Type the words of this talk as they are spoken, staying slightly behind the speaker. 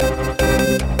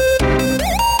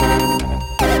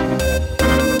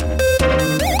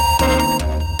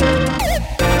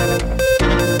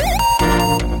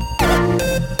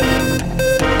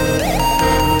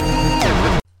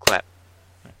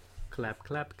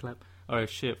clap. Alright,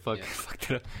 shit, fuck, Yeah. fucked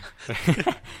it up.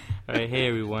 Alright, hey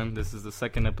everyone, this is the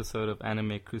second episode of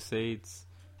Anime Crusades.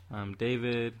 I'm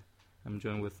David. I'm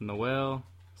joined with Noel.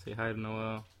 Say hi to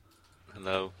Noel.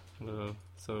 Hello. Hello.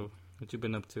 So, what you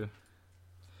been up to?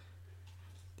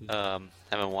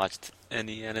 Haven't watched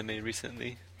any anime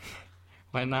recently.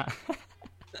 Why not?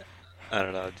 I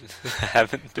don't know. Just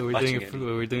haven't been watching any.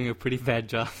 We're doing a pretty bad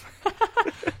job.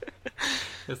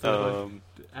 That's not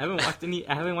I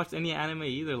haven't watched any anime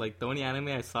either. Like the only anime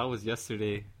I saw was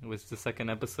yesterday. It was the second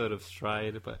episode of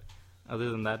Stride, but other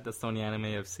than that, that's the only anime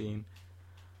I've seen.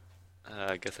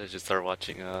 I guess I should start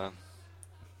watching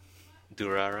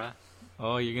Durara.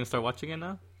 Oh, you're gonna start watching it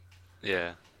now?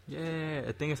 Yeah. Yeah,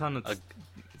 I think it's on its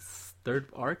third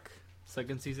arc,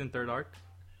 second season, third arc.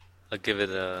 I'll give it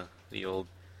the old.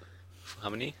 How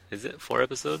many is it? 4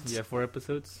 episodes? Yeah, 4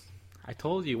 episodes. I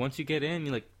told you, once you get in,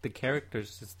 you like the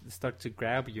characters just start to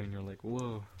grab you, and you're like,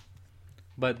 whoa.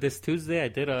 But this Tuesday, I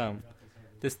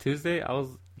was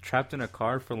trapped in a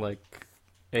car for like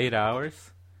 8 hours.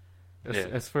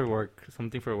 It's for work,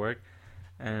 something for work,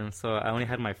 and so I only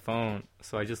had my phone.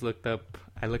 So I just looked up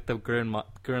Gurren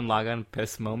Lagann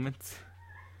best moments.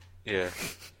 Yeah.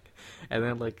 And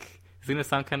then like it's gonna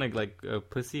sound kind of like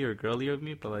pussy or girly of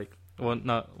me, but like,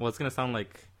 it's gonna sound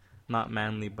like not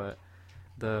manly, but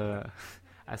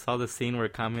I saw the scene where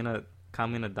Kamina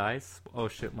dies. Oh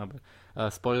shit, my bad.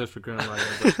 Spoilers for Gurren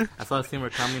Lagann. But I saw the scene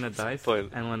where Kamina dies,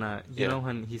 and when you know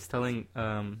when he's telling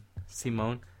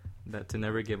Simone that to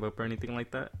never give up or anything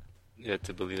like that. Yeah,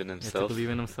 to believe in himself. Yeah, to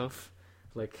believe in himself,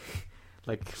 I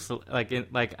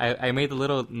made the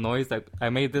little noise I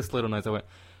made this little noise. I went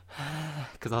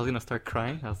because I was gonna start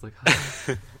crying. I was like,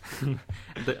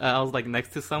 I was like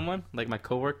next to someone, like my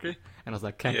coworker, and I was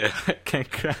like,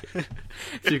 can't cry.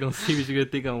 She's gonna see me. She's gonna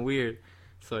think I'm weird.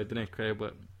 So I didn't cry,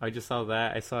 but I just saw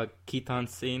that. I saw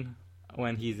Kitan's scene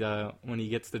when he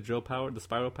gets the drill power, the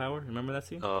spiral power. Remember that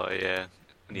scene? Oh yeah,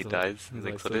 when he dies. He's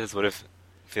like, so this is what it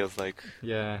feels like.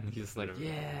 Yeah, and he's like,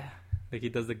 yeah, like he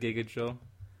does the Giga Drill.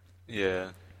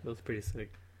 Yeah, that was pretty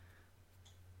sick.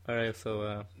 All right,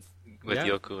 so with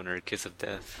Yoko and her kiss of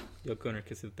death. Yoko and her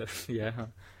kiss of death. Yeah.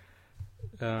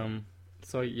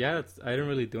 So yeah, I didn't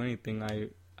really do anything.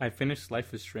 I finished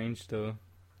Life is Strange though,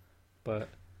 but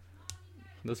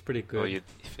it was pretty good. Oh, you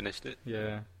finished it?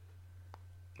 Yeah.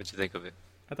 What'd you think of it?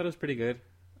 I thought it was pretty good.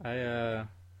 Yeah.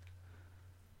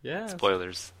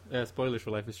 Spoilers. Yeah, spoilers for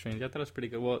Life is Strange. I thought it was pretty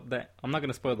good. Well, I'm not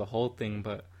gonna spoil the whole thing,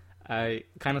 but I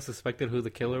kind of suspected who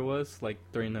the killer was, like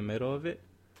during the middle of it.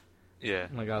 Yeah.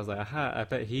 Like I was like, aha! I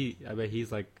bet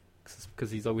he's like, because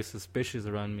he's always suspicious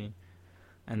around me.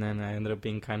 And then I ended up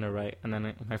being kind of right. And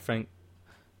then my friend,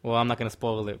 well, I'm not gonna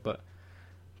spoil it, but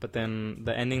then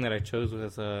the ending that I chose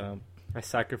was I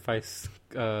sacrificed.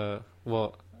 I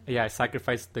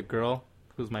sacrificed the girl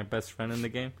who's my best friend in the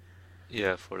game.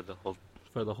 Yeah, for the whole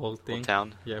thing. Whole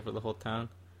town. Yeah, for the whole town.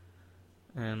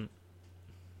 And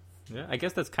yeah, I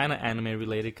guess that's kind of anime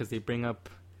related because they bring up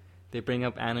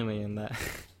anime in that.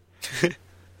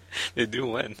 They do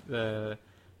when?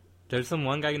 There's some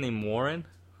one guy named Warren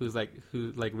who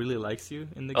really likes you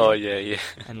in the game. Oh yeah.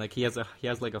 And like he has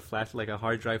like a flash, like a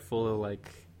hard drive full of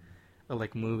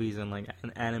like movies and like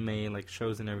an anime like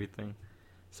shows and everything.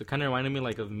 So it kind of reminded me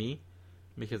like of me,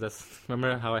 because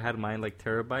remember how I had mine like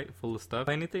terabyte full of stuff.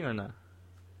 Anything or not?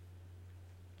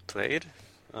 Played?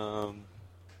 I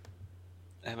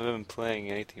haven't been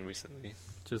playing anything recently.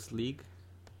 Just League?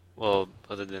 Well,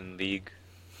 other than League.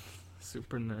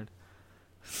 Super nerd.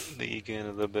 League and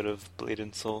a little bit of Blade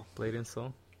and Soul. Blade and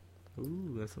Soul?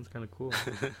 Ooh, that sounds kind of cool.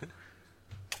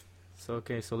 So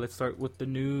let's start with the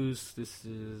news. This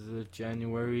is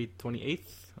January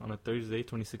 28th on a Thursday,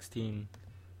 2016.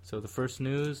 So the first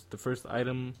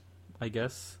item, I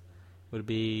guess, would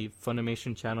be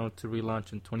Funimation channel to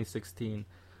relaunch in 2016.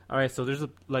 All right, so there's a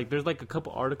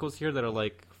couple articles here that are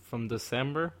like from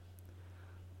December,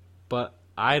 but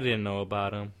I didn't know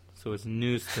about them, so it's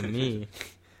news to me.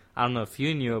 I don't know if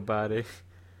you knew about it.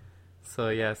 So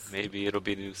yes, maybe it'll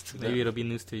be news to Maybe it'll be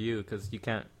news to you because you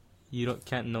can't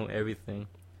know everything.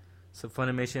 So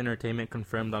Funimation Entertainment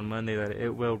confirmed on Monday that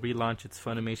it will relaunch its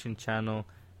Funimation channel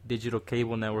digital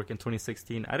cable network in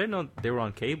 2016. I didn't know they were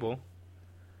on cable.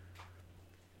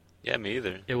 Yeah, me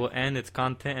either. It will end its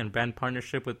content and brand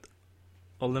partnership with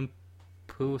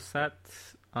Olympusat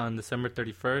on December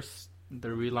 31st. The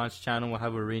relaunched channel will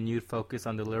have a renewed focus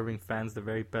on delivering fans the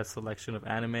very best selection of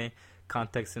anime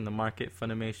context in the market.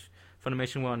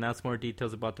 Funimation will announce more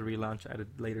details about the relaunch at a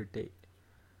later date.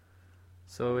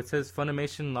 So it says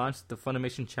Funimation launched the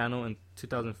Funimation channel in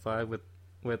 2005 with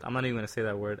I'm not even going to say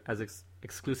that word, as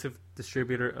exclusive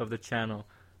distributor of the channel.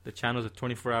 The channel is a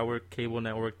 24-hour cable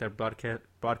network that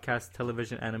broadcasts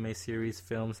television, anime series,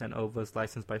 films, and OVAs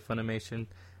licensed by Funimation,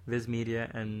 Viz Media,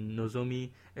 and Nozomi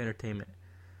Entertainment.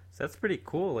 So that's pretty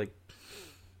cool. Like,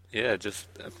 Yeah, just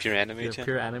a pure anime channel.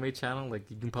 pure anime channel. Like,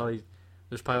 you can probably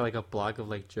there's probably like a block of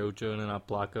like JoJo, and then a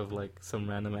block of like some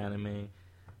random anime,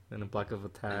 then a block of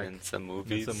Attack, And some and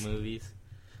movies. some movies.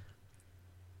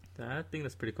 I think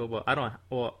that's pretty cool. But I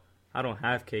don't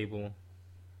have cable,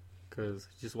 because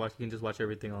you can just watch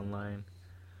everything online.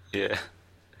 Yeah.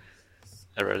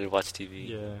 I'd rather watch TV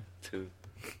Yeah. too.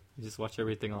 You just watch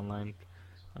everything online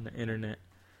on the internet.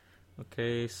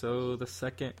 Okay, so the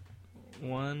second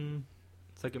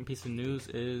piece of news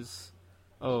is,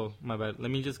 oh my bad. Let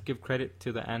me just give credit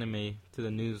to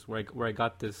the news where I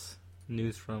got this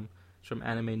news from. It's from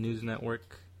Anime News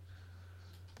Network.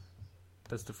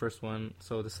 That's the first one.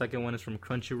 So the second one is from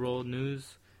Crunchyroll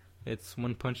News. It's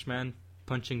One Punch Man,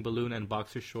 punching balloon, and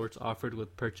boxer shorts offered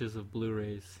with purchase of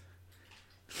Blu-rays.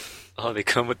 Oh, they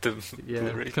come with the Yeah,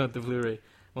 Blu-ray. come with the Blu-ray.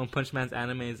 One Punch Man's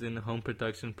anime is in home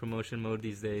production promotion mode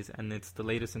these days, and it's the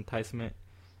latest enticement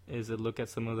is a look at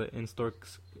some of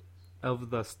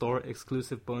the store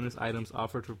exclusive bonus items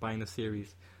offered for buying the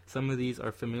series. Some of these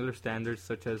are familiar standards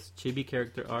such as chibi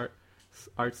character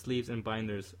art sleeves, and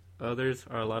binders. Others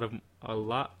are a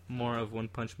lot more of One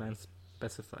Punch Man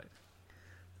specified.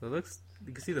 So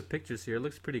you can see the pictures here. It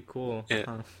looks pretty cool.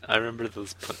 Yeah, I remember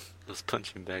those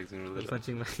punching bags when we were The little.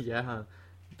 punching, yeah.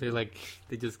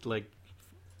 They just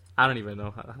I don't even know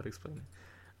how to explain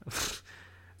it.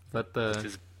 But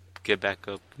Just get back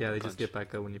up. yeah, they punch. just get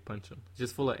back up when you punch them. It's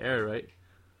just full of air, right?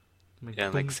 Yeah,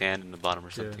 and like boom. sand in the bottom or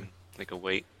Yeah. something, like a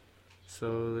weight.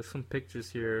 So there's some pictures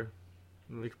here.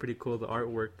 It looks pretty cool. The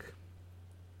artwork.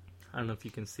 I don't know if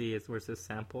you can see it. Where it says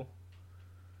sample.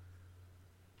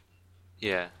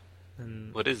 Yeah.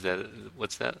 And What is that?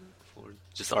 What's that for?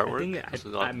 Just artwork? This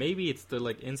is all- maybe it's the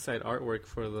inside artwork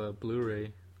for the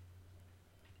Blu-ray.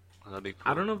 Oh, that'd be cool.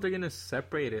 I don't know if they're gonna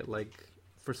separate it. Like,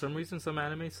 for some reason, some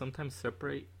anime sometimes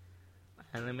separate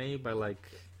anime by by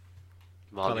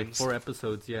Volumes. 4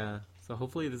 episodes. Yeah. So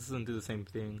hopefully this doesn't do the same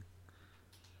thing.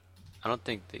 I don't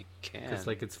think they can. Because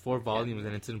it's 4 volumes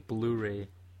and it's in Blu-ray.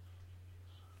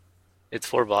 It's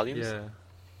 4 volumes? Yeah.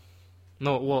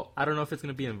 No, well, I don't know if it's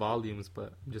gonna be in volumes,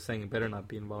 but I'm just saying it better not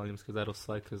be in volumes because that'll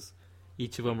suck. Because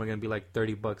each of them are gonna be like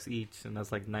 $30 each, and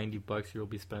that's like $90 you'll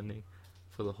be spending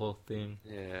for the whole thing.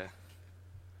 Yeah.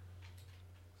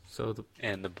 So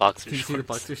And the boxer can you see the shorts.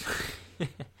 boxers?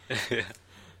 Yeah.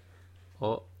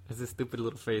 Oh, it's a stupid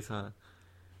little face, huh?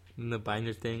 And the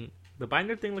binder thing. The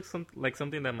binder thing looks like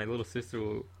something that my little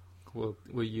sister will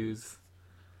use.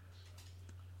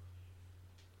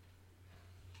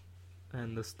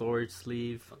 And the storage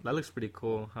sleeve. That looks pretty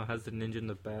cool. How it has the ninja in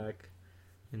the back.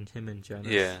 And him and Janice.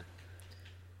 Yeah.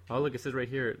 Oh, look, it says right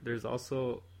here. There's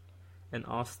also an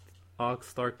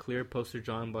All-Star Clear poster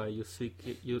drawn by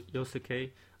Yosuke,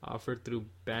 offered through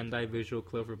Bandai Visual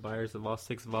Club for buyers of all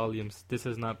 6 volumes. This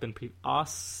has not been all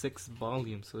 6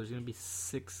 volumes, so there's gonna be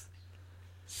 6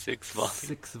 volumes.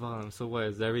 6 volumes. So what,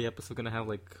 is every episode gonna have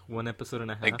like 1 episode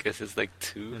and a half? I guess it's like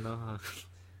 2. You know, huh?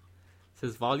 It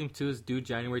says volume 2 is due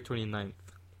January 29th.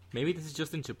 Maybe this is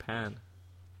just in Japan.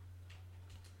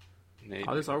 Maybe.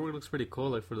 All this artwork looks pretty cool,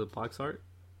 like for the box art.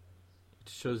 It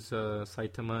shows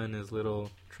Saitama in his little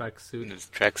In tracksuit. his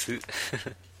tracksuit.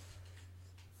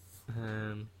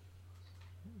 And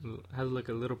has like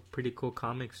a little pretty cool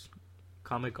comic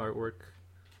artwork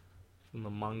from the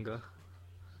manga.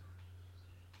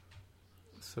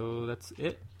 So that's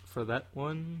it for that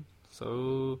one.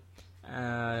 So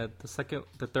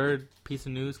the third piece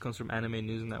of news comes from Anime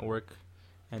News Network,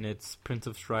 and it's Prince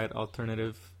of Stride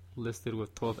Alternative listed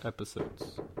with 12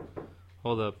 episodes.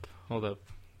 Hold up.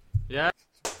 Yeah.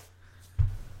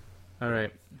 All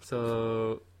right.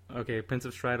 So okay, Prince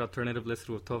of Stride Alternative listed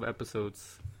with 12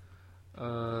 episodes.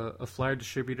 A flyer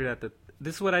distributed at the.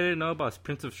 This is what I didn't know about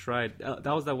Prince of Stride. That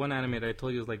was that one anime that I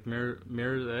told you was like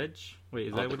Mirror's Edge. Wait,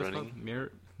 is that what it's called?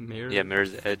 Mirror. Yeah,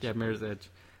 Mirror's Edge. Yeah, Mirror's Edge.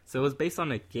 So it was based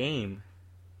on a game.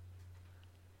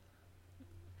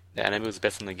 The anime was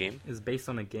based on the game? It's based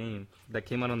on a game that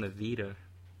came out on the Vita.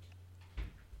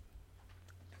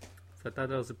 So I thought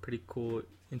that was a pretty cool,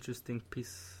 interesting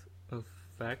piece of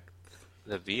fact.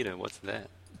 The Vita, what's that?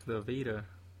 The Vita.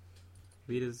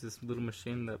 Vita is this little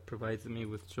machine that provides me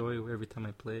with joy every time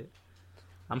I play it.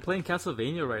 I'm playing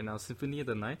Castlevania right now, Symphony of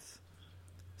the Nights.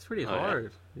 It's pretty Oh, yeah?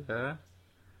 hard. Yeah.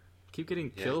 Keep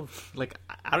getting Yeah. killed. Like,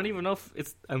 I don't even know if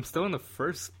it's... I'm still in the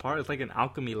first part. It's like an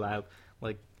alchemy lab.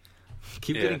 Like,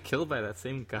 keep Yeah. getting killed by that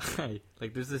same guy.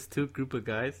 Like, there's this group of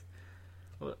guys.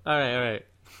 Well, all right.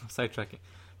 Sidetracking.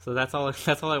 So that's all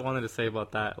I wanted to say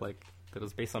about that. Like, that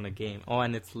was based on a game. Oh,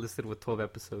 and it's listed with 12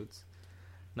 episodes.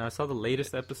 Now I saw the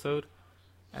latest episode,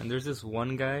 and there's this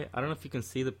one guy. I don't know if you can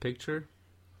see the picture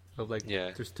of like.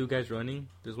 Yeah. There's two guys running.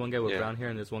 There's one guy with brown hair,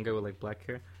 and there's one guy with like black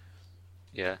hair.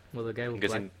 Yeah. Well, the guy I'm with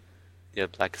black. guessing. Yeah,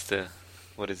 black is the.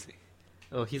 What is he?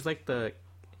 Oh, he's like that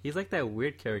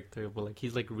weird character, but like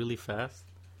he's like really fast.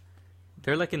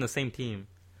 They're like in the same team.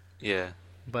 Yeah.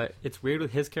 But it's weird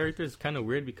with his character. It's kind of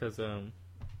weird because the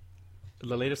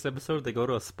latest episode they go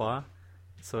to a spa,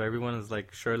 so everyone is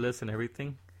like shirtless and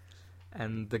everything,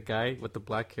 and the guy with the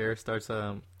black hair starts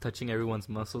touching everyone's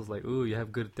muscles like, "Ooh, you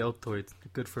have good deltoids,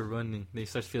 good for running." They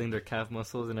start feeling their calf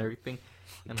muscles and everything,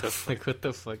 and I was like, "What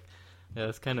the fuck?" Yeah,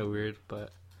 it's kind of weird,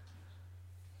 but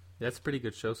that's a pretty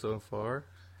good show so far.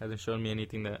 Hasn't shown me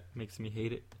anything that makes me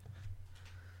hate it.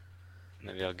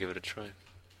 Maybe I'll give it a try.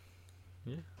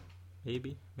 Yeah,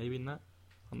 maybe not.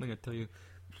 I'm not gonna tell you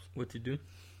what to do.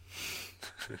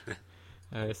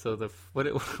 Alright, so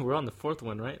we're on the fourth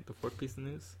one, right? The fourth piece of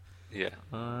news. Yeah.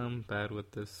 I'm bad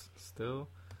with this still.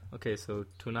 Okay, so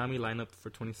Toonami lineup for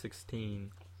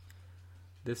 2016.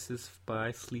 This is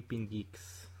by Sleeping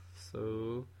Geeks.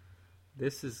 So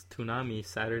this is Toonami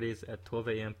Saturdays at 12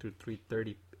 a.m. through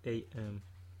 3:30 a.m.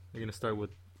 They're gonna start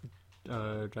with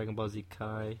Dragon Ball Z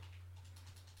Kai,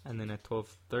 and then at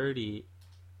 12:30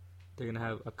 they're gonna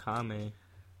have Akame.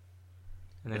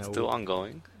 And then It's still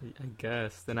ongoing. I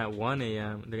guess. Then at 1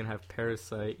 a.m. they're gonna have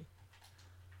Parasite.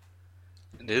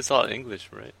 This is all English,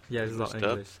 right? Yeah, this is all Dub?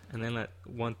 English. And then at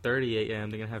 1:30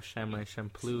 a.m. they're gonna have Shamai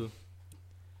Champloo.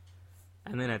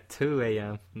 And then at 2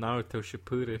 a.m. Naruto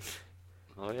Shippuden.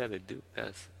 Oh yeah, they do.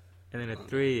 Yes. And then at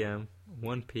 3 a.m.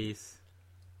 One Piece.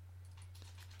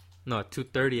 No, at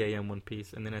 2:30 a.m. One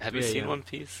Piece. And then at Have 3 you a.m. seen One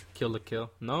Piece? Kill la Kill.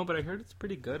 No, but I heard it's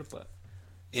pretty good. But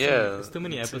Yeah. there's too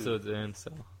many me too. episodes in,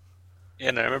 so. Yeah,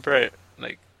 and I remember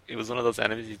it was one of those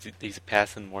animes they used to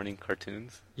pass in morning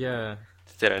cartoons Yeah.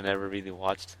 that I never really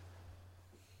watched.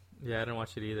 Yeah, I didn't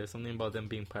watch it either. Something about them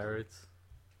being pirates.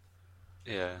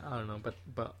 Yeah. I don't know,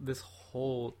 but this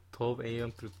whole 12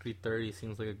 a.m. through 3:30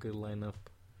 seems like a good lineup.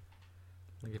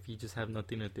 Like if you just have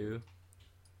nothing to do,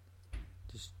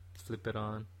 just flip it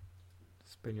on,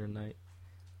 spend your night.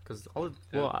 Because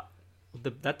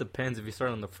that depends if you start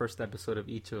on the first episode of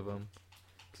each of them.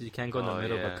 Because you can't go in the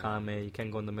middle of Akame, you can't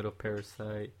go in the middle of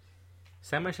Parasite.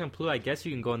 Samurai Champloo, I guess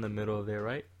you can go in the middle of there,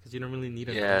 right? Because you don't really need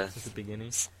it since the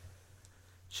beginning.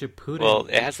 Shippuden. Well,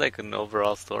 it has like an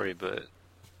overall story, but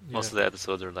yeah. most of the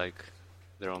episodes are like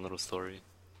their own little story.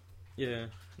 Yeah,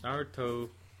 Naruto.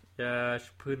 Yeah,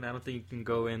 Shippuden. I don't think you can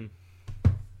go in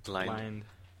blind.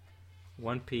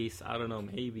 One Piece. I don't know.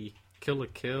 Maybe Kill la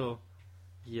Kill.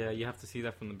 Yeah, you have to see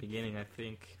that from the beginning. I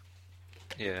think.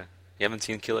 Yeah. You haven't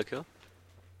seen Kill la Kill?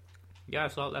 Yeah, I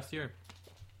saw it last year.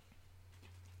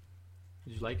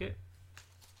 Did you like it?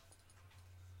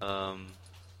 I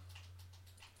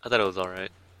thought it was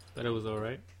alright. Thought it was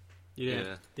alright. You didn't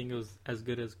Yeah. think it was as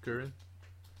good as Gurren?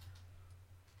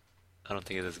 I don't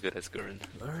think it's as good as Gurren.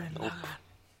 Nope.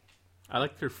 I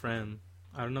liked her friend.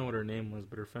 I don't know what her name was,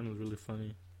 but her friend was really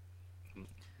funny.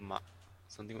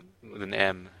 Something with an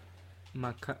M.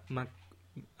 I'm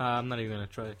not even gonna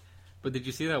try. But did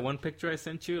you see that one picture I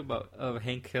sent you of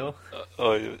Hank Hill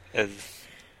As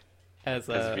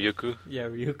Ryuko? Yeah,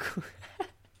 Ryuko.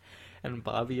 And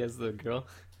Bobby as the girl.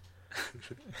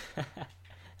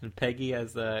 And Peggy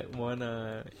as the one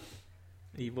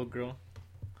evil girl.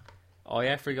 Oh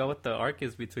yeah, I forgot what the arc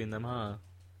is between them, huh?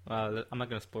 I'm not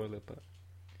gonna spoil it, but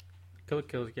Kill la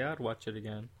Kill, yeah, I'd watch it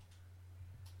again.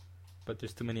 But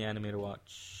there's too many anime to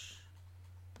watch.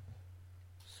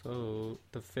 So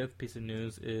the fifth piece of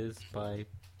news is by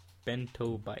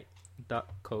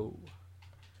BentoBite.co,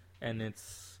 and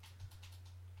it's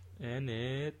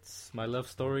My Love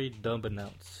Story dub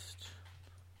announced.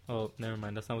 Oh, never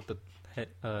mind. That's not what the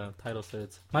title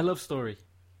says. My Love Story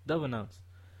dub announced.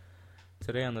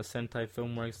 Today on the Sentai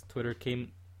Filmworks Twitter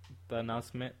came the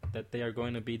announcement that they are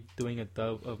going to be doing a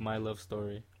dub of My Love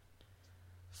Story.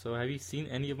 So have you seen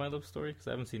any of My Love Story? Because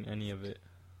I haven't seen any of it.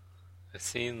 I've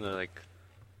seen the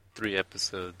 3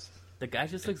 episodes. The guy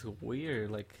just looks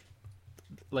weird.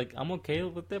 Like I'm okay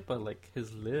with it, but like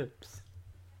his lips,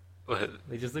 What?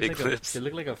 they just look Big like lips? they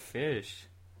look like a fish.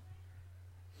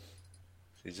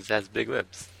 He just has big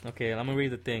lips. Okay, I'm gonna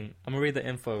read the thing. I'm gonna read the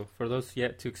info. For those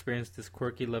yet to experience this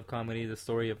quirky love comedy, the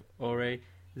story of Ore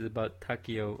is about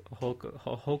Takio,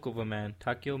 a Hulk of a man.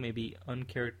 Takio may be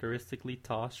uncharacteristically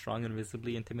tall, strong, and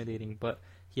visibly intimidating, but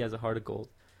he has a heart of gold.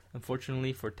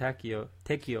 Unfortunately for Takio,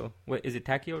 wait, is it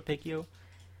Takio? Takio?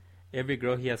 Every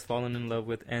girl he has fallen in love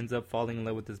with ends up falling in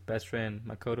love with his best friend,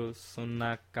 Makoto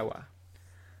Sonakawa.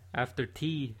 After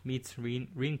T meets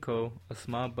Rinko, a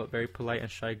small but very polite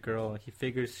and shy girl, he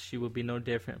figures she will be no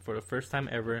different. For the first time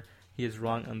ever, he is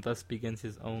wrong and thus begins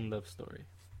his own love story.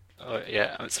 Oh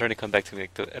yeah, I'm starting to come back to me,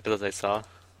 like the episodes I saw.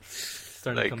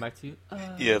 Starting to come back to you?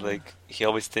 Yeah, like he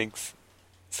always thinks.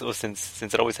 So since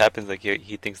it always happens, like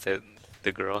he thinks that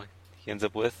the girl he ends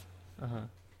up with,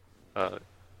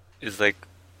 is like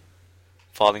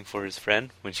falling for his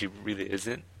friend when she really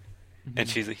isn't, and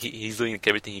he's doing like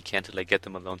everything he can to like get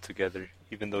them alone together,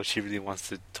 even though she really wants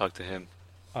to talk to him.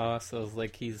 So it's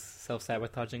like he's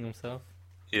self-sabotaging himself.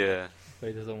 Yeah, but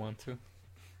he doesn't want to.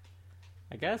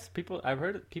 I guess I've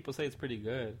heard people say it's pretty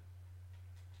good.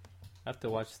 I have to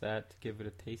watch that to give it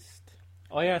a taste.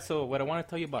 Oh yeah, so what I want to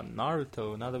tell you about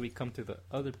Naruto, now that we come to the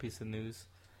other piece of news,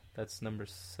 that's number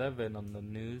 7 on the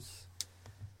news,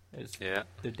 is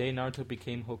the day Naruto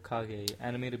became Hokage,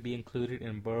 anime to be included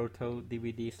in Boruto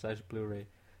DVD/Blu-ray.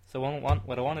 So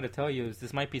what I wanted to tell you is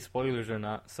this might be spoilers or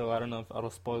not, so I don't know if I'll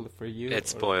spoil it for you.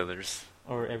 It's spoilers.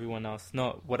 Or everyone else.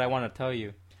 No, what I want to tell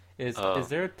you is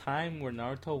there a time where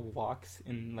Naruto walks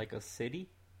in like a city?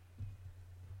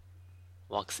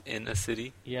 Walks in a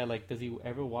city? Yeah, like does he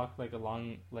ever walk like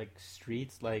along like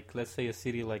streets? Like let's say a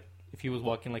city, like if he was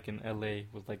walking like in LA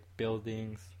with like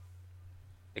buildings.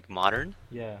 Like modern?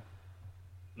 Yeah.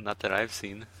 Not that I've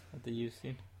seen. Not that you've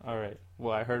seen? Alright.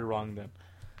 Well, I heard wrong then.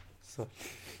 So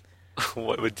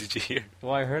what did you hear?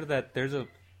 Well, I heard that there's a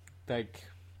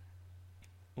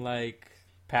like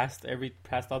past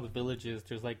all the villages,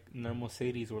 there's like normal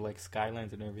cities with like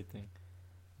skylines and everything.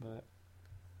 But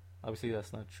obviously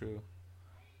that's not true.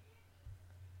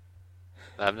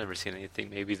 I've never seen anything.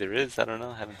 Maybe there is. I don't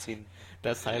know. I haven't seen.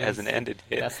 That silence it hasn't ended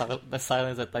yet. That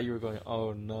silence. I thought you were going,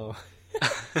 oh no.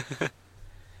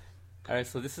 Alright,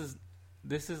 so this is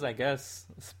I guess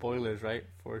spoilers, right,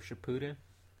 for Shippuden?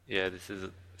 Yeah, this is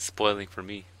spoiling for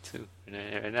me too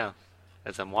right now,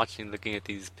 as I'm looking at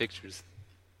these pictures.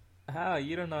 How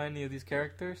you don't know any of these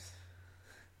characters?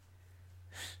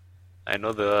 I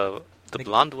know the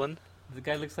blonde one. The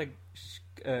guy looks like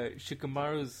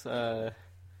Shikamaru's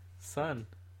son.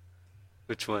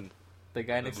 Which one? The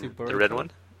guy next to Boruto. The red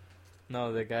one?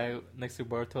 No, the guy next to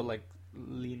Boruto, like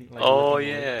leaning. Like, oh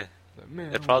yeah,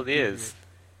 like, it probably is.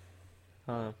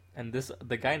 And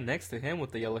the guy next to him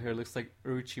with the yellow hair looks like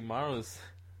Orochimaru's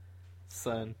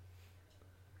son.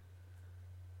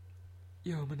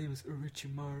 Yo, my name is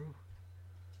Orochimaru.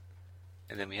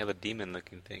 And then we have a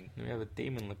demon-looking thing. And we have a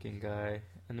demon-looking guy.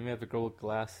 And then we have a girl with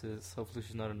glasses. Hopefully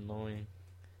she's not annoying.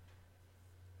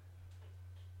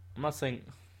 I'm not saying...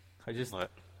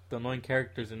 What? The annoying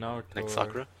characters in Naruto... Like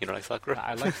Sakura? You don't like Sakura?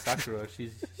 I like Sakura.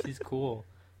 She's cool.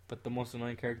 But the most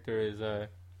annoying character is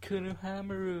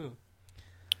Konohamaru.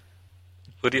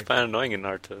 Who do you find annoying in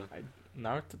Naruto?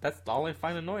 Naruto, that's all I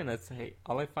find annoying.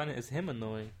 All I find is him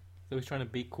annoying. He's always trying to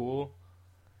be cool.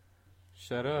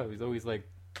 Shut up. He's always like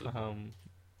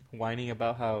whining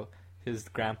about how his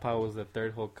grandpa was the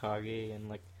 3rd Hokage and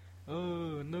like,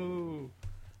 oh no.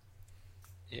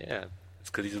 Yeah, it's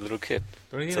because he's a little kid.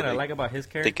 The only thing that I like about his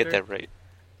character, they get that right,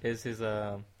 is his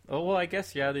oh well, I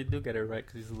guess yeah, they do get it right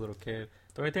because he's a little kid.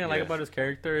 The only thing I like about his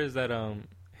character is that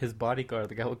his bodyguard,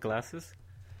 the guy with glasses.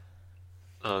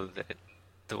 Oh,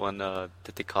 the one that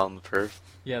they call him a perv.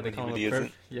 Yeah, they call him a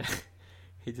perv. Yeah,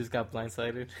 he just got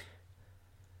blindsided.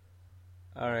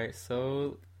 Alright,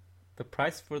 so the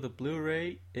price for the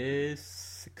Blu-ray is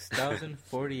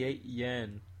 6,048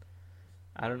 yen.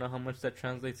 I don't know how much that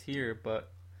translates here, but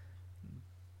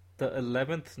the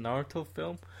 11th Naruto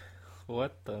film,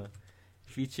 what the?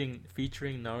 Featuring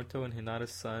Naruto and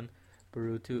Hinata's son,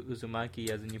 Boruto Uzumaki,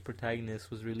 as a new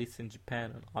protagonist, was released in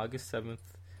Japan on August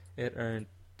 7th. It earned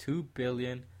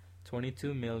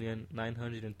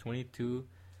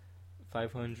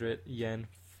 2,022,922,500 yen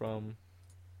from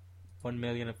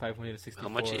 1,564,000. How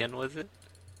much yen was it?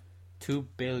 2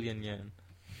 billion yen.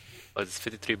 Oh, it's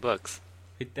 $53.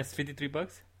 That's $53?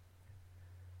 Is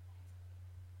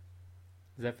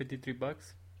that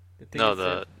 $53? No,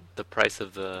 the price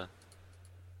of the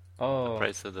the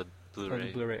price of the Blu-ray.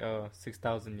 The Blu-ray.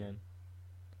 6,000 yen.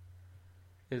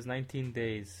 Is 19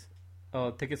 days.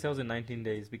 Oh, ticket sales in 19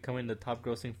 days, becoming the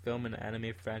top-grossing film in the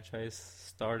anime franchise.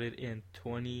 Started in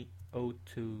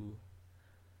 2002.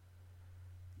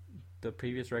 The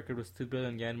previous record was 2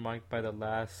 billion yen, marked by the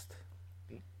last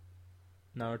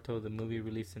Naruto, the movie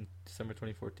released in December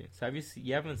 2014. So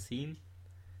you haven't seen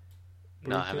Boruto,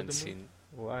 no, I haven't seen.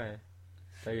 Why? I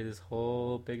thought you're this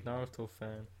whole big Naruto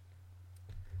fan.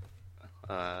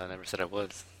 I never said I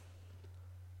was.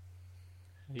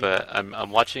 But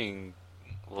I'm watching.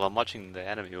 Well, I'm watching the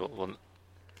anime. Well,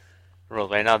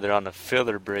 right now they're on a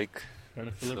filler break. They're on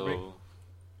a filler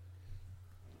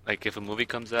break? like if a movie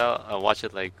comes out, I'll watch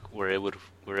it like where it would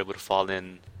fall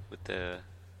in with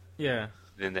Yeah.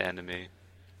 the anime.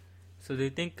 So they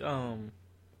think you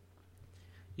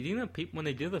think that people when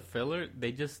they do the filler,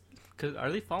 they just cause are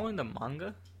they following the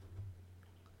manga?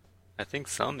 I think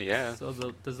some, yeah. So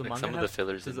does the Like manga some of have the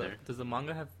fillers in there. does the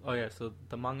manga have? Oh yeah, so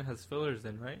the manga has fillers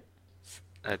then, right?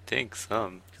 I think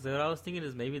some. Because what I was thinking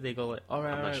is maybe they go like, all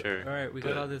right, I'm not sure, all right, we but-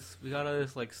 got all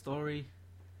this like story.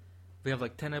 We have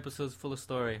like 10 episodes full of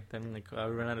story. Then like we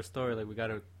run out of story, like we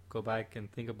gotta go back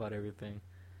and think about everything.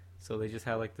 So they just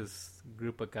have like this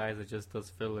group of guys that just does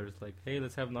fillers. Like, hey,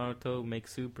 let's have Naruto make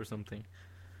soup or something.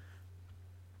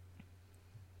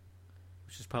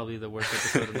 Which is probably the worst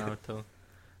episode of Naruto.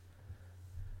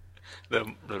 The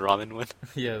ramen one.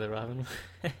 Yeah, the ramen one.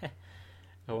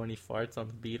 Or when he farts on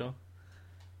the beetle.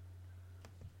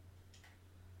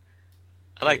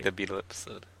 I like Yeah. the Beetle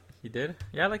episode. You did?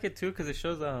 Yeah, I like it too because it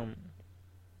shows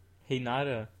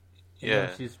Hinata. You know,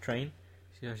 Yeah. she's trained.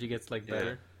 She gets like Yeah.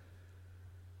 better.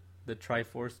 The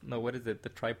Triforce. No, what is it? The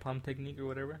Tripalm technique or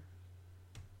whatever.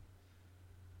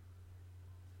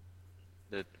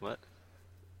 The what?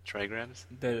 Trigrams?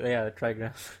 The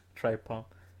trigrams. Tripalm.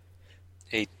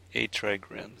 8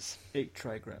 trigrams. 8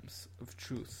 trigrams of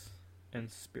truth and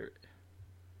spirit.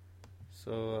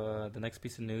 So the next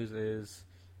piece of news is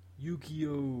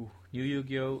Yu-Gi-Oh! New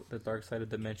Yu-Gi-Oh! The Dark Side of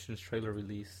Dimensions trailer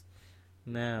released.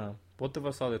 Now, both of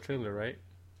us saw the trailer, right?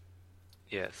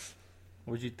 Yes.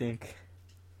 What'd you think?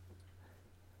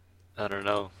 I don't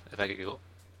know if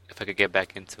I could get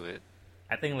back into it.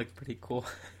 I think it looks pretty cool.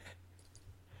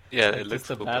 Yeah, Like it looks just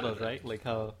the cool, battles, but- right? Like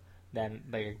how then,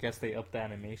 like I guess they upped the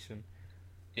animation.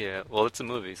 Yeah, well, it's a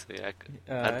movie, so yeah, I'd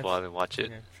that's- bother and watch it.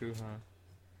 Yeah, true, huh?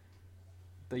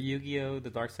 The Yu-Gi-Oh! The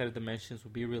Dark Side of Dimensions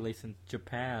will be released in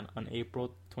Japan on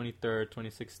April 23rd,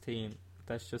 2016.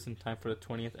 That's just in time for the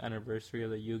 20th anniversary of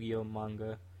the Yu-Gi-Oh!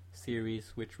 Manga series,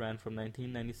 which ran from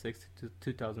 1996 to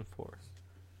 2004.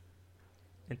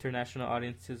 International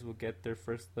audiences will get their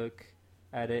first look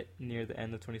at it near the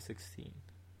end of 2016.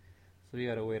 So we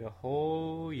gotta wait a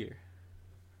whole year.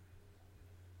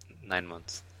 9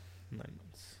 months, 9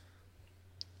 months.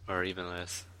 or even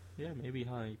less. Yeah, maybe,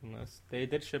 huh? Even less. They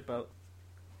did ship out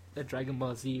the Dragon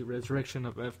Ball Z Resurrection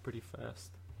of F pretty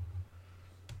fast.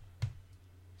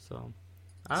 So,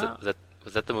 So,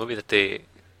 was that the movie that they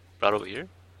brought over here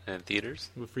in theaters?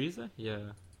 with Frieza?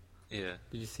 Yeah. Yeah.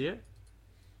 Did you see it?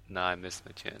 Nah, I missed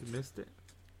my chance. You missed it.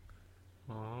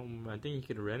 I think you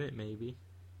could rent it, maybe.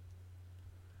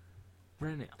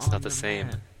 Rent it. It's on not the same.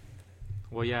 demand.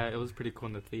 Well, yeah, it was pretty cool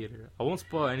in the theater. I won't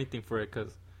spoil anything for it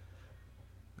because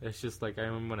it's just like I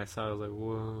remember when I saw it, I was like,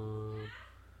 whoa.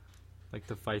 Like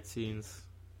the fight scenes,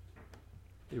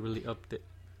 they really upped it.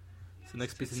 So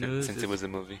next piece of news Since is, it was a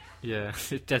movie. yeah,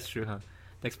 that's true, huh?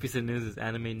 Next piece of news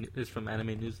is from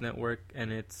Anime News Network,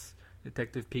 and it's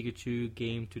Detective Pikachu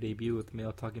game to debut with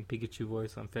male talking Pikachu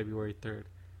voice on February 3rd.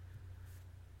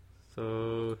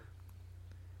 So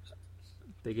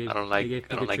they gave I don't like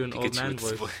Pikachu an old man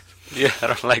Pikachu's voice. Yeah, I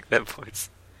don't like that voice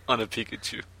on a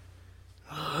Pikachu.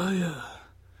 Oh yeah.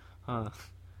 Huh.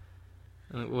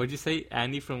 What'd you say?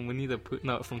 Andy from Winnie the Pooh?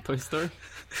 No, from Toy Story.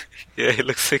 Yeah, he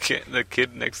looks like the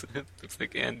kid next to him. Looks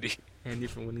like Andy. Andy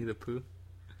from Winnie the Pooh.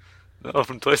 No,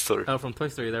 from Toy Story. Oh, from Toy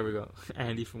Story. There we go.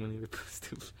 Andy from Winnie the Pooh.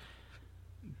 Stupid.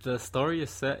 The story is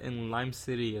set in Lime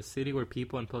City, a city where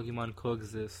people and Pokemon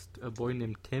coexist. A boy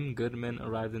named Tim Goodman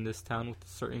arrived in this town with a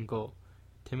certain goal.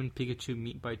 Tim and Pikachu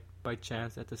meet by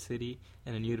chance at the city,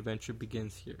 and a new adventure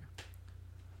begins here.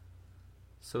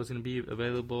 So it's going to be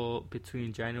available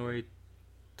between January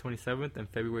 27th and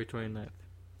February 29th.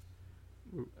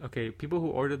 Okay, people who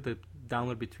ordered the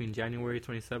download between January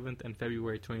 27th and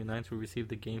February 29th will receive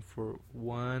the game for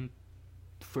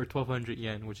 1,200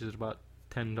 yen, which is about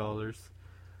 $10.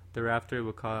 Thereafter, it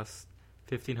will cost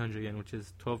 1,500 yen, which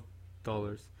is $12.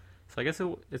 So I guess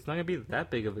it's not gonna be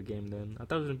that big of a game then. I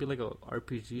thought it was gonna be like a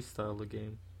RPG style of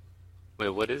game. Wait,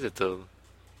 what is it though?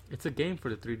 It's a game for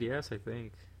the 3DS, I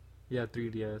think. Yeah,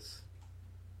 3DS.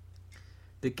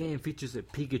 The game features a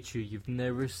Pikachu you've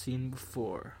never seen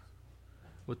before,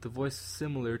 with a voice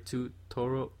similar to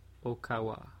Toro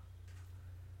Okawa.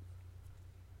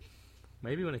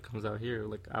 Maybe when it comes out here,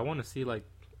 like I want to see like,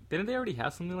 didn't they already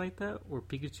have something like that where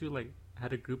Pikachu like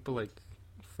had a group of like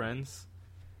friends,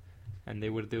 and they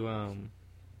would do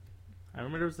I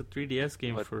remember there was a 3DS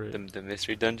game What, for it. the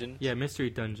Mystery Dungeon? Yeah, Mystery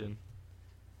Dungeon.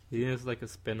 You think it's like a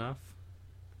spin-off?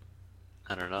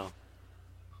 I don't know.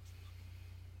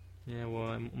 Yeah, well,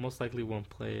 I most likely won't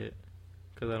play it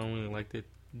because I don't really like the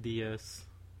DS.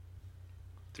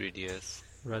 3DS.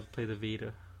 Or I'd play the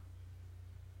Vita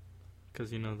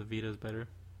because you know the Vita is better.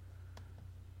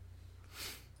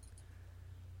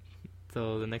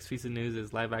 So the next piece of news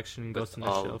is live action Ghost in the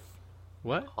all- Shell.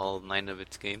 What? All 9 of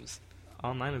its games.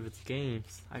 All 9 of its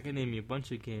games. I can name you a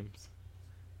bunch of games.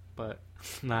 But,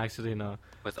 no, actually, no.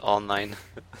 With all 9.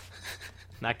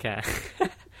 I can't.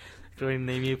 Can I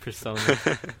name you Persona?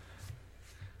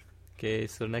 Okay,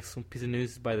 so next one piece of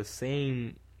news is by the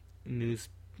same news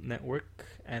network,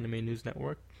 Anime News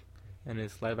Network. And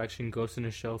it's live action Ghost in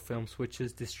the Shell film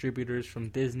switches distributors from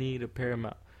Disney to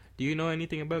Paramount. Do you know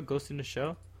anything about Ghost in the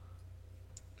Shell?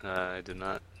 I do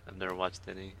not. I've never watched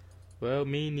any. Well,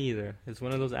 me neither. It's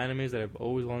one of those animes that I've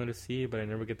always wanted to see, but I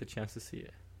never get the chance to see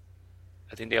it.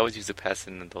 I think they always used to pass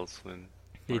in Adult Swim.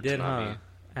 They or did, Toonami. huh?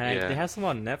 And Yeah. they have some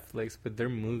on Netflix, but they're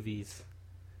movies.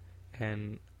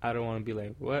 And I don't want to be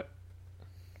like, what?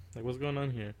 Like, what's going on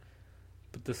here?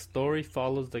 But the story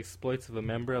follows the exploits of a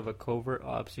member of a covert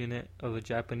ops unit of the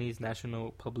Japanese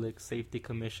National Public Safety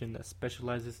Commission that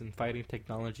specializes in fighting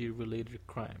technology-related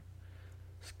crime.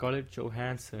 Scarlett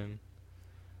Johansson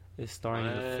is starring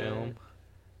in the What? film.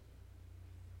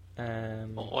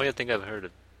 And Oh, yeah, I think I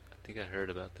heard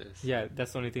about this. yeah,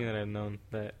 that's the only thing that I've known,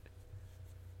 that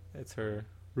it's her.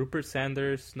 Rupert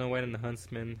Sanders, Snow White and the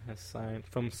Huntsman, has signed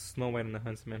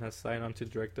on to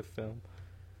direct the film.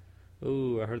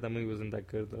 Ooh, I heard that movie wasn't that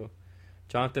good though.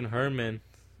 Jonathan Herman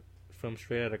from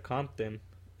Straight Outta Compton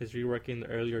is reworking the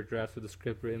earlier drafts of the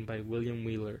script written by William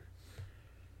Wheeler.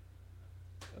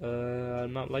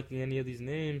 I'm not liking any of these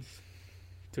names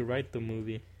to write the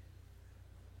movie.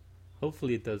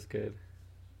 Hopefully it does good.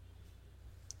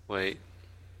 Wait.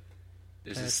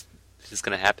 Is this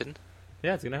gonna happen?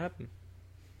 Yeah, it's gonna happen.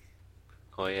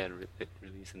 Oh yeah, it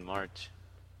released in March.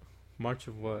 March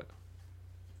of what?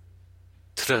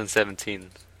 2017.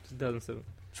 2007.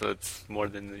 So it's more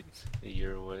than a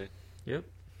year away. Yep.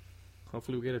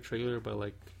 Hopefully we get a trailer by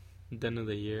like the end of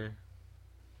the year.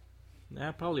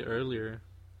 Nah, probably earlier.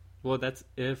 Well, that's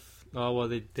if. Oh, well,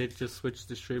 they did just switch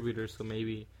distributors, so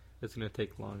maybe it's gonna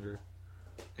take longer.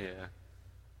 Yeah.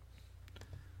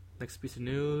 Next piece of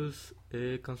news,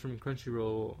 it comes from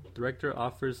Crunchyroll. Director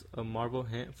offers a Marvel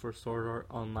hint for Sword Art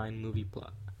Online movie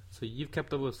plot. So you've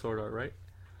kept up with Sword Art, right?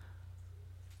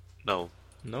 No.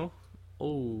 No?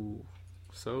 Oh,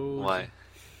 so Why?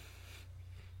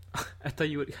 I thought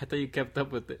you kept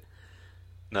up with it.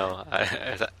 No,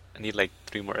 I need like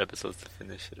 3 more episodes to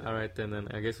finish it. All right, then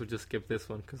I guess we'll just skip this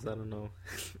one because I don't know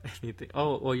anything.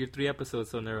 Oh, well, you're 3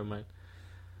 episodes, so never mind.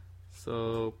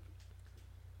 So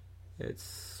it's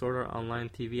Sword Art Online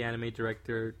TV anime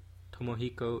director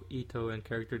Tomohiko Ito and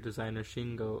character designer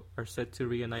Shingo are set to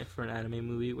reunite for an anime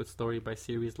movie with story by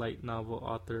series light novel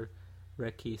author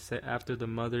Reki, set after the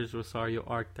Mother's Rosario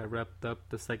arc that wrapped up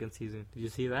the 2nd season. Did you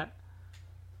see that?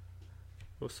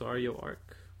 Rosario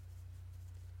arc.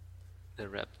 The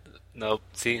rep. No,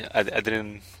 see, I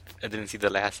didn't see the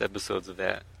last episodes of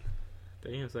that.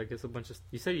 Damn, so I guess a bunch of...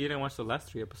 You said you didn't watch the last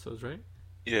 3 episodes, right?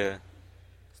 Yeah.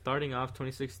 Starting off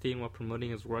 2016 while promoting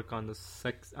his work on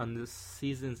this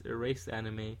season's Erased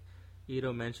anime,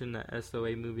 Ito mentioned that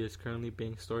SOA movie is currently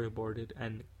being storyboarded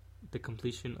and the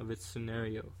completion of its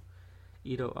scenario.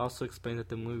 Ito also explained that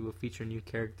the movie will feature new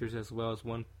characters as well as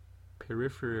one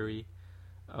periphery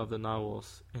of the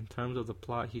novels. In terms of the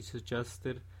plot, he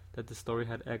suggested that the story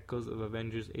had echoes of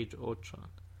Avengers Age of Ultron.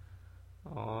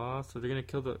 Aww, so they're gonna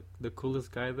kill the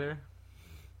coolest guy there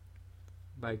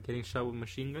by getting shot with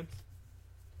machine guns?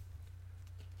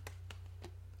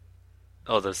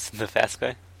 Oh, the fast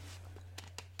guy?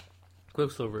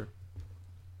 Quicksilver.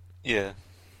 Yeah.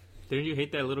 Didn't you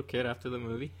hate that little kid after the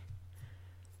movie?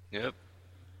 Yep.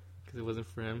 Because it wasn't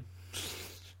for him.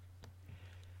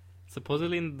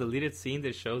 Supposedly in the deleted scene,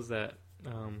 it shows that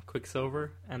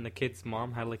Quicksilver and the kid's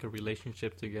mom had like a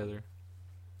relationship together.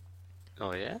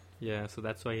 Oh yeah. Yeah, so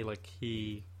that's why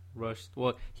he rushed.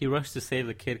 Well, he rushed to save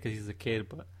the kid because he's a kid,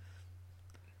 but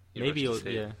maybe it was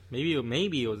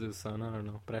maybe it was his son. I don't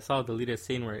know. But I saw a deleted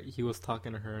scene where he was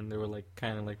talking to her and they were like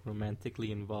kind of like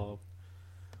romantically involved.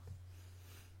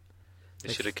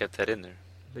 They should have kept that in there.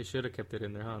 They should have kept it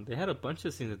in there, huh? They had a bunch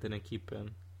of scenes that didn't keep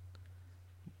in.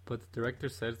 But the director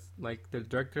said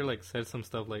said some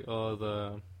stuff like, "Oh,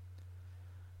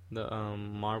 the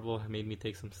Marvel made me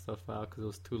take some stuff out because it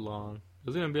was too long." It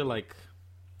was gonna be like,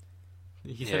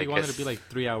 he said he wanted it to be like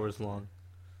 3 hours long.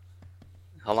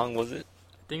 How long was it?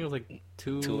 I think it was like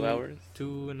 2 hours.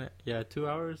 2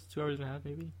 hours, 2 hours and a half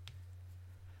maybe.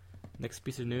 Next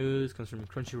piece of news comes from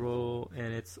Crunchyroll,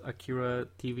 and it's Akira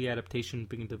TV adaptation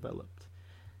being developed.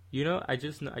 You know, I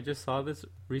just saw this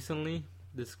recently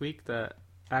this week that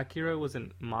Akira was a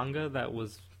manga that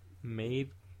was made.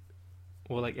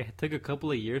 Well, like it took a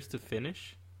couple of years to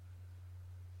finish.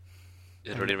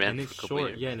 It already ran and for it's a couple short.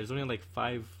 years. Yeah, and there's only like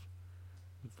 5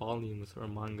 volumes or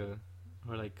manga,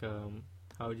 or like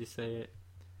how would you say it?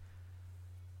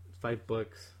 5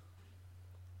 books,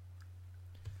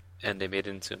 And they made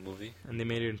it into a movie. and they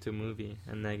made it into a movie,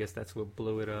 and I guess that's what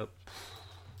blew it up.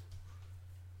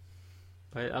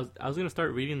 But I was gonna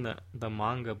start reading the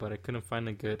manga, but I couldn't find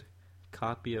a good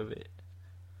copy of it.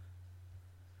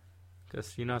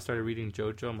 Cause I started reading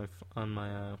JoJo on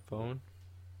my phone,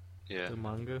 Yeah. the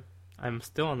manga. I'm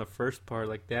still on the first part.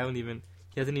 Like he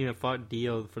hasn't even fought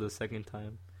Dio for the second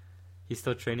time. He's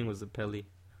still training with Zeppeli.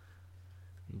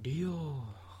 Dio.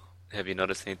 Have you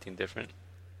noticed anything different?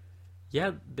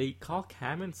 Yeah, they call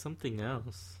Kamen something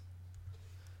else.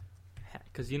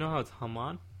 Cause you know how it's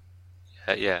Haman.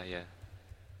 Yeah.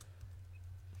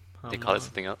 They call it Haman.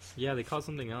 something else. Yeah, they call it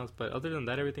something else. But other than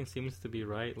that, everything seems to be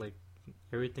right. Like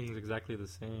everything's exactly the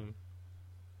same.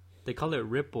 They call it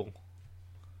Ripple.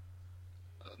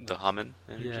 The Hamen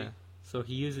energy. Yeah. So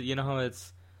he uses. You know how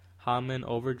it's Haman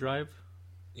Overdrive.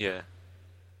 Yeah.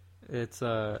 It's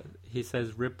he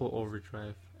says Ripple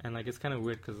Overdrive, and like it's kind of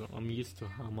weird because I'm used to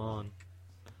Haman,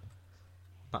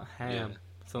 not Ham. Yeah.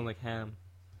 Sound like Ham.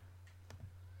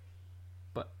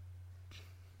 But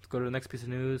let's go to the next piece of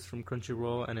news from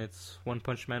Crunchyroll, and it's One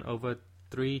Punch Man OVA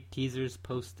 3 teasers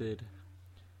posted,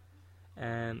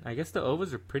 and I guess the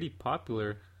OVAs are pretty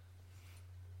popular.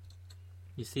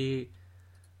 You see,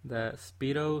 the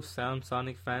Speedo Sound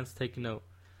Sonic fans taking note.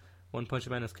 One Punch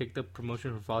Man has kicked up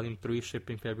promotion for Volume 3,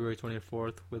 shipping February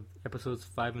 24th, with episodes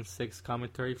 5 and 6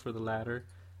 commentary for the latter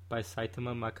by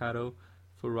Saitama, Makoto,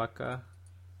 Furukawa,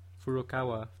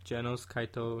 Genos,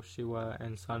 Kaito, Shiwa,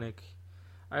 and Sonic.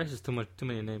 It's just too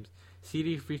many names.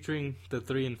 CD featuring the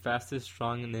 3 and fastest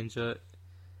strong ninja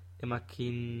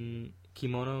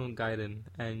Kimono Gaiden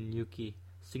and Yuki,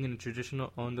 singing a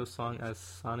traditional Ondo song as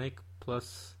Sonic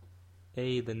plus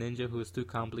A, the ninja who is too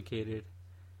complicated,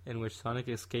 in which Sonic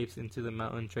escapes into the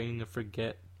mountain, training to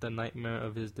forget the nightmare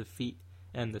of his defeat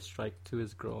and the strike to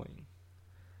his growing.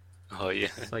 Oh yeah.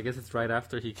 So I guess it's right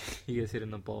after he gets hit in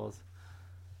the balls.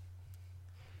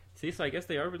 See, so I guess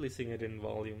they are releasing it in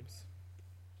volumes.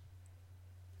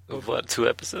 Of what? 2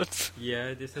 episodes? Yeah,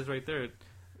 it says right there,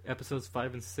 episodes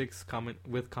 5 and 6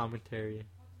 with commentary.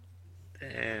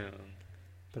 Damn.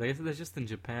 But I guess that's just in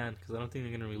Japan, because I don't think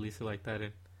they're gonna release it like that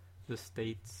in the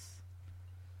States.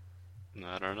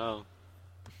 I don't know.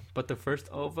 But the first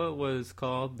OVA was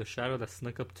called The Shadow That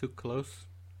Snuck Up Too Close.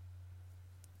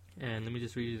 And let me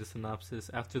just read you the synopsis.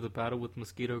 After the battle with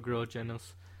Mosquito Girl,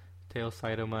 Genos tails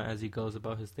Saitama as he goes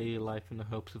about his daily life in the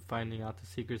hopes of finding out the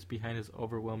secrets behind his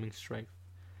overwhelming strength.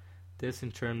 This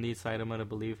in turn leads Saitama to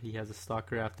believe he has a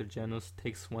stalker after Genos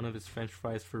takes one of his french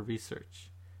fries for research.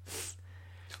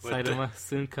 Saitama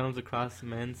soon comes across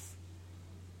men's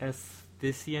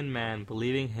Aesthetician man,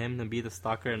 believing him to be the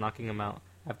stalker and knocking him out.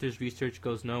 After his research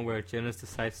goes nowhere, Genos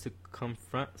decides to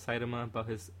confront Saitama about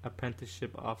his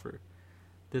apprenticeship offer.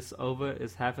 This OVA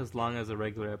is half as long as a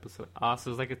regular episode.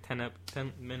 So it's like a 10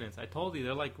 minutes. I told you,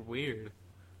 they're like weird.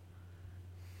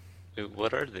 Wait,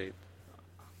 what are they?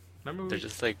 Remember They're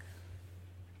just like...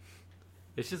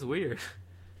 It's just weird.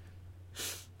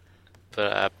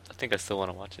 But I think I still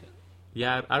want to watch it.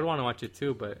 Yeah, I'd want to watch it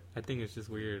too, but I think it's just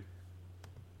weird.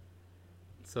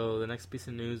 So the next piece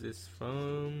of news is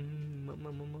from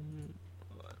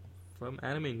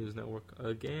Anime News Network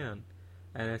again,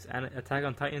 and it's Attack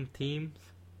on Titan teams.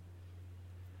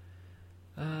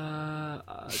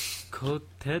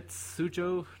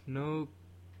 Kotetsujo no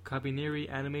Kabineri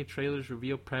anime trailers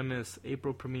reveal premise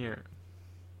April premiere.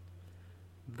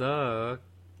 The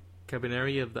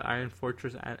Kabineri of the Iron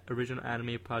Fortress original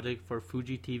anime project for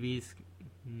Fuji TV's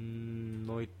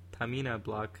Noitamina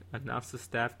block announced the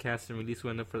staff, cast, and release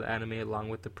window for the anime along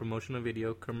with the promotional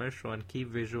video, commercial, and key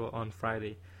visual on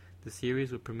Friday. The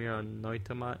series will premiere on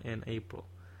Noitama in April,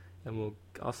 and we'll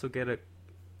also get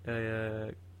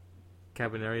a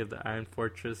Kabineri of the Iron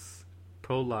Fortress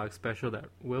prologue special that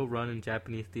will run in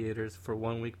Japanese theaters for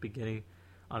 1 week beginning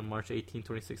on March 18,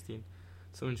 2016.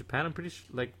 So in Japan, I'm pretty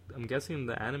I'm guessing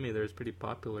the anime there is pretty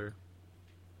popular.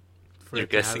 You're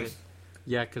guessing?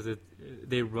 Yeah, because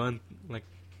they run like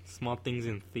small things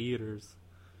in theaters.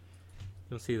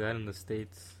 You don't see that in the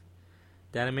States.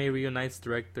 The anime reunites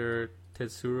director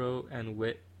Tetsuro and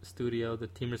Wit Studio, the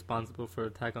team responsible for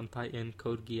Attack on Titan.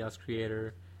 Code Geass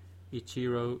creator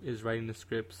Ichiro is writing the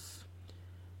scripts.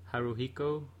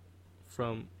 Haruhiko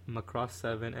from Macross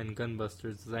 7 and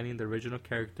Gunbusters designing the original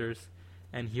characters,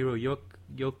 and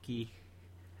Hiroyoki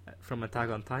from Attack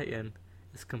on Titan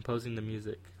is composing the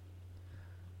music.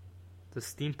 The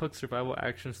steampunk survival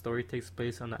action story takes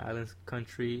place on the island's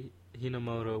country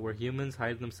Hinomoto, where humans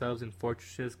hide themselves in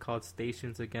fortresses called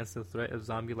stations against the threat of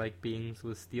zombie-like beings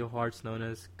with steel hearts known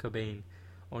as Kabane.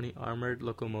 Only armored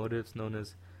locomotives known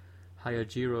as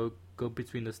Hayajiro go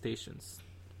between the stations.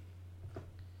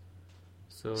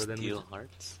 So Steel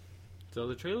Hearts? So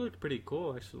the trailer looked pretty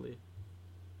cool, actually.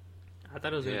 I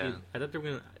thought it was gonna be, I thought they were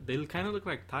gonna. They kind of look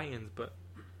like Titans, but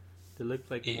they look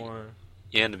like more.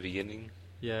 Yeah, in the beginning.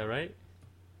 Yeah, right.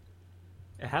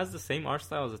 It has the same art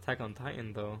style as Attack on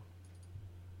Titan, though.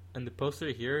 And the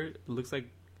poster here it looks like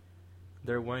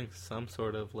they're wearing some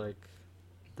sort of like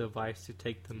device to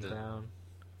take them down.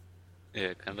 Yeah,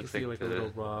 it kind of looks like like a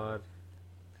little rod.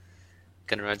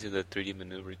 Kind of reminds you of the 3D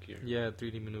maneuver gear. Yeah,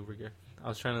 3D maneuver gear. I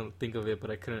was trying to think of it,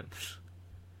 but I couldn't.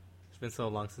 It's been so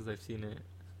long since I've seen it.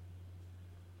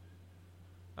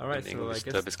 Alright, so I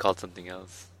guess... it's called something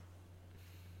else.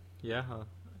 Yeah, huh?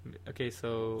 Okay,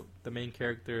 so the main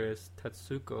character is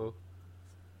Tetsuko.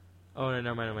 Oh, no,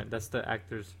 never mind. That's the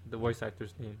voice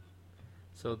actor's name.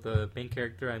 So the main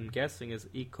character, I'm guessing, is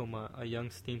Ikoma, a young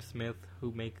steamsmith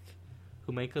who make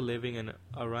a living in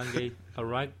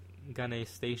Aragane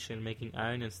Station making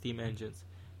iron and steam engines.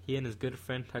 He and his good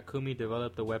friend Takumi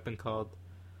developed a weapon called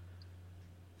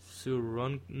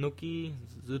Suronuki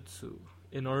Jutsu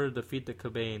in order to defeat the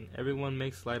Kabane. Everyone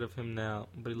makes light of him now,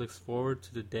 but he looks forward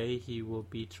to the day he will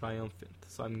be triumphant.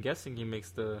 So I'm guessing he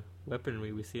makes the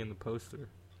weaponry we see in the poster.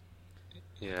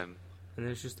 Yeah. And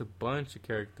there's just a bunch of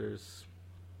characters.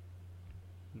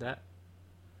 I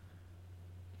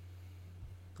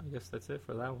guess that's it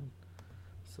for that one.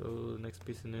 So the next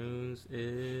piece of news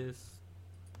is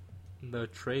the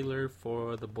trailer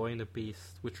for The Boy and the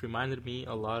Beast, which reminded me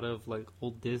a lot of like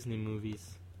old Disney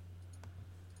movies.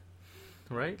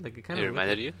 Right? Like it kind of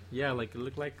reminded you? Yeah, like it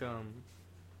looked like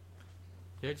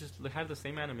just it had the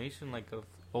same animation like of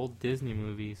old Disney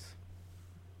movies.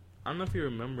 I don't know if you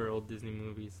remember old Disney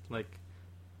movies, like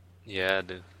yeah, I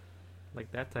do.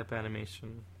 Like that type of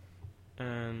animation.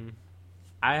 And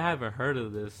I haven't heard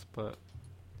of this, but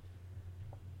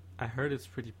I heard it's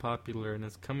pretty popular and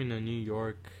it's coming to New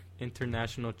York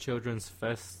International Children's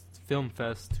Film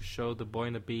Fest to show The Boy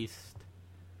and the Beast.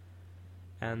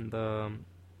 And the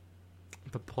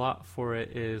plot for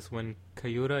it is when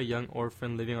Kayura, a young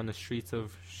orphan living on the streets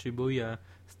of Shibuya,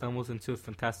 stumbles into a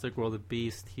fantastic world of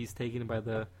beasts, he's taken by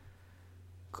the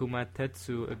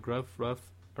Kumatetsu, a gruff,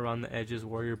 rough, around the edges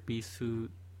warrior beast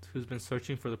who's been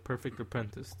searching for the perfect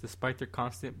apprentice. Despite their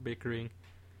constant bickering,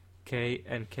 Kei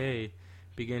and Kei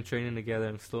begin training together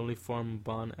and slowly form a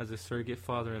bond as a surrogate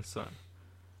father and son.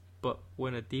 But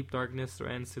when a deep darkness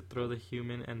threatens to throw the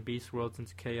human and beast worlds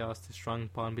into chaos, the strong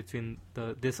bond between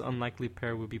this unlikely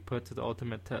pair will be put to the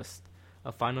ultimate test.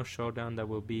 A final showdown that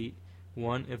will be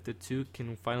won if the two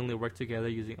can finally work together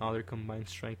using all their combined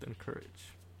strength and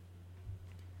courage.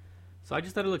 So I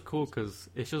just thought it looked cool because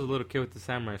it shows a little kid with a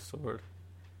samurai sword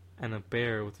and a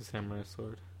bear with a samurai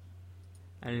sword.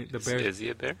 And the bear is he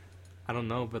a bear? I don't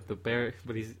know, but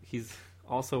he's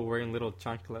also wearing little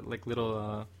chocolate, like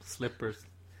little slippers,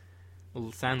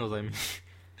 little sandals. I mean,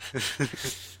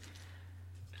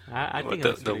 I think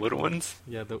the wood cool. ones.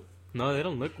 Yeah, no, they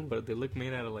don't look wood. They look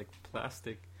made out of like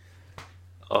plastic.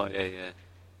 Oh yeah.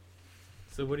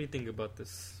 So what do you think about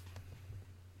this?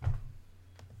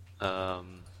 I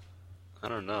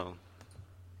don't know.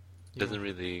 Doesn't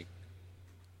really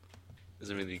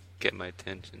get my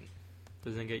attention.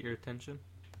 Doesn't get your attention?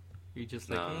 You just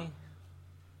like, no.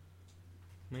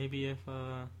 Maybe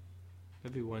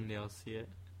maybe one day I'll see it.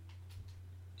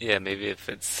 Yeah, maybe if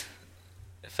I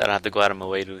don't have to go out of my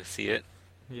way to see it.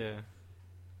 Yeah.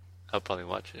 I'll probably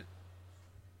watch it.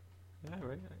 Yeah,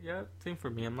 right. Yeah, same for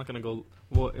me. I'm not gonna go.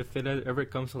 Well, if it ever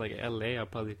comes to like LA, I'll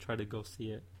probably try to go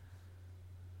see it.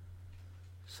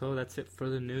 So that's it for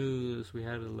the news. We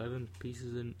had 11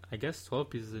 pieces and I guess 12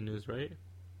 pieces of news, right?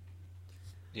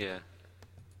 Yeah.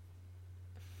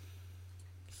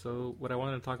 So what I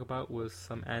wanted to talk about was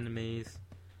some animes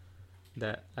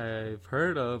that I've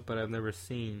heard of but I've never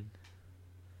seen.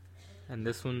 And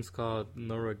this one's called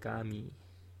Noragami.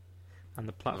 And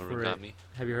the plot for it,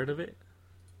 have you heard of it?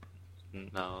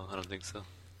 No, I don't think so.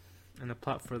 And the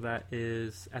plot for that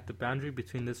is, at the boundary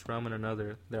between this realm and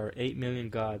another, there are 8 million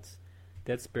gods,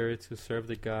 dead spirits who serve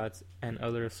the gods, and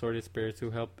other assorted spirits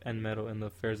who help and meddle in the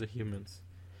affairs of humans.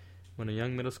 When a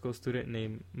young middle school student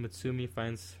named Mutsumi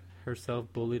finds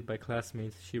herself bullied by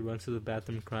classmates, she runs to the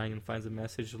bathroom crying and finds a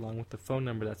message along with a phone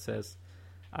number that says,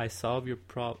 I solve your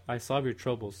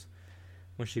troubles.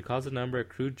 When she calls the number, a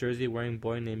crude jersey-wearing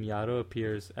boy named Yaro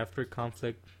appears. After a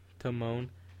conflict, Timon,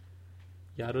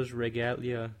 Yaro's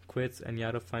regalia quits, and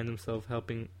Yaro finds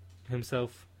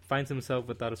himself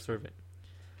without a servant.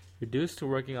 Reduced to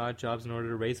working odd jobs in order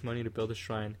to raise money to build a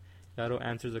shrine, Yato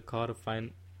answers a call to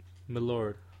find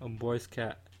Milord, a boy's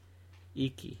cat,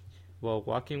 Iki. While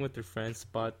walking with their friends,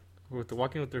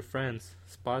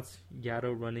 spots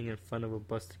Yato running in front of a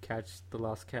bus to catch the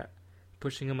lost cat.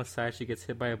 Pushing him aside, she gets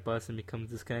hit by a bus and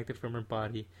becomes disconnected from her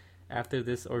body. After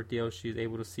this ordeal, she is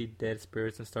able to see dead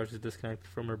spirits and starts to disconnect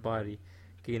from her body,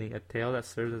 gaining a tail that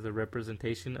serves as a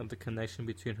representation of the connection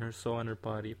between her soul and her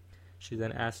body. She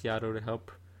then asks Yato to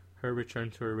help her return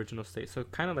to her original state. So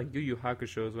kind of like Yu Yu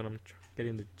Hakusho is what I'm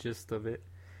getting the gist of it.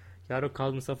 Yato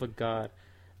calls himself a god,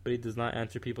 but he does not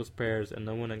answer people's prayers and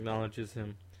no one acknowledges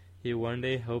him. He one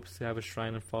day hopes to have a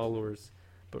shrine and followers,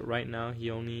 but right now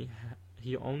he only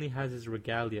has his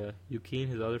regalia, Yukin,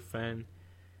 his other friend,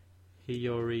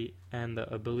 Hiyori, and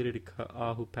the ability to cut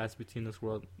all who pass between this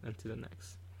world and to the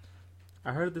next.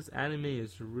 I heard this anime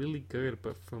is really good,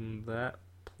 but from that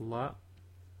plot,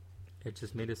 it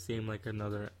just made it seem like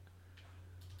other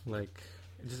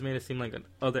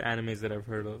other animes that I've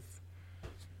heard of.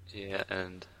 Yeah,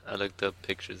 and I looked up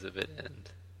pictures of it, and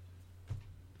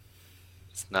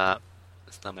it's not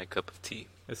my cup of tea.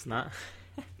 It's not?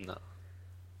 No.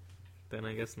 Then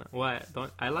I guess not. What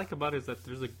I like about it is that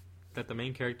that the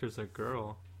main character is a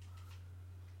girl.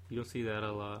 You don't see that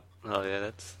a lot. Oh yeah,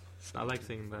 that's something. I like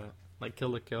seeing that. Like Kill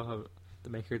la Kill, how the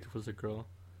main character was a girl.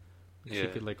 Yeah. She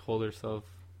could like hold herself.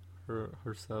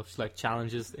 She like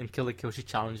challenges in Kill la Kill. She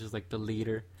challenges like the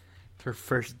leader. Her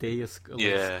first day of school,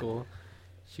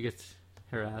 she gets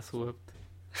her ass whooped.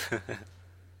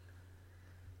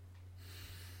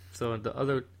 So the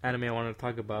other anime I wanted to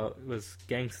talk about was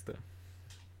Gangsta.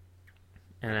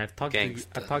 And I've talked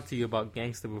to you about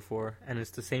Gangsta before, and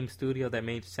it's the same studio that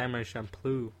made Samurai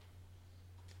Champloo.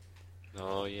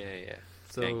 Oh yeah.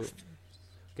 So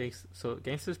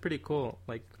Gangsta is pretty cool.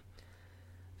 Like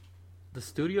the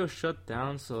studio shut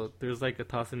down, so there's like a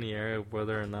toss in the air of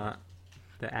whether or not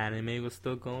the anime will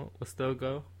still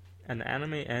go. And the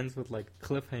anime ends with like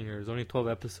cliffhangers, only 12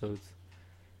 episodes.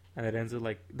 And it ends with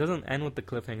it doesn't end with the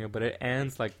cliffhanger, but it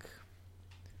ends like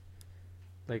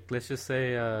let's just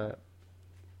say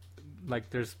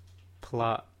there's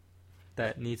plot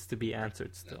that needs to be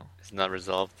answered still. It's not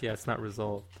resolved? Yeah, it's not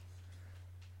resolved.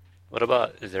 What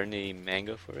about, is there any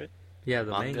manga for it? Yeah,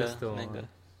 the manga's still on.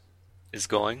 Is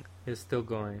going? It's still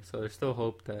going, so there's still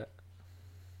hope that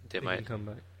they can might come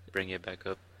back. Bring it back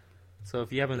up. So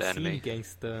if you haven't seen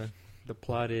Gangsta, the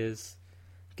plot is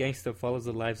Gangsta follows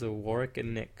the lives of Warwick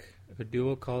and Nick, a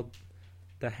duo called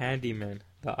the Handymen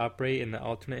that operate in the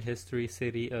alternate history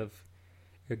city of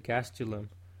Ergastulum,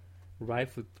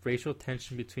 rife with racial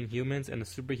tension between humans and the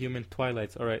superhuman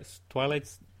Twilights. Alright,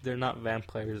 Twilights, they're not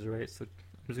vampires, right? So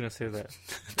I'm just going to say that.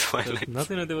 Twilights.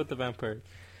 Nothing to do with the vampire.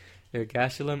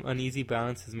 Ergastulum uneasy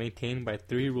balance is maintained by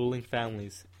 3 ruling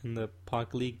families in the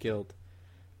Pogli Guild.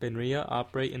 Benria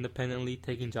operate independently,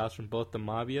 taking jobs from both the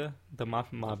mafia,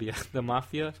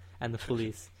 and the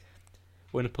police.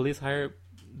 When the police hire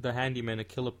the handyman to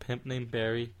kill a pimp named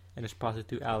Barry and his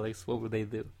prostitute Alex, what would they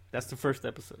do? That's the first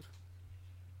episode.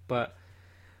 But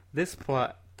this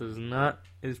plot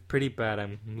is pretty bad.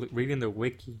 I'm reading the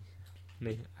wiki.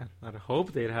 I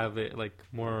hope they'd have it like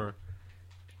more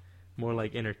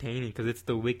like entertaining, because it's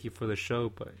the wiki for the show,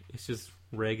 but it's just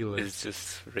regular. It's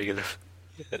just regular.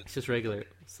 It's just regular.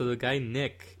 So the guy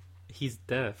Nick, he's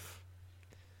deaf.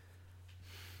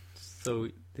 So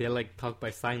they like talk by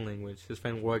sign language. His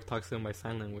friend Warwick talks to him by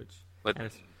sign language. But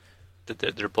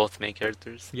they're both main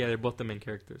characters? Yeah, they're both the main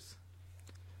characters.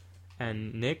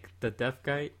 And Nick, the deaf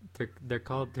guy, they're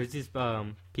called. There's these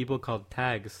people called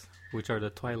tags, which are the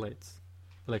Twilights,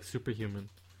 like superhuman.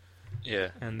 Yeah.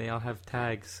 And they all have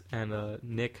tags, and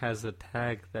Nick has a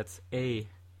tag that's A.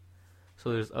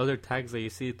 So there's other tags that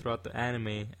you see throughout the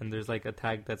anime, and there's like a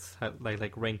tag that's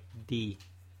like ranked D.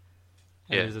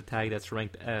 And there's a tag that's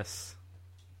ranked S.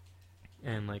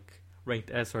 And like ranked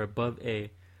S or above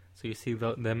A. So you see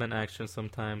them in action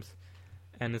sometimes.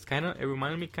 And it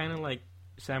reminded me kind of like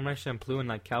Samurai Champloo and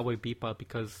like Cowboy Bebop,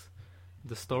 because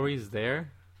the story's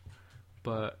there,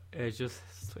 but it just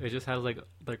has like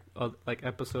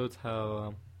episodes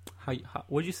how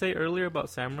what'd you say earlier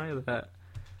about Samurai, that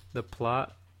the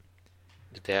plot,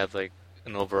 did they have like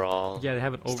an overall they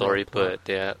have an overall story plot.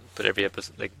 but every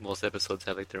episode, like most episodes,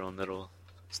 have like their own little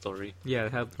story. Yeah, they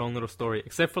have their own little story,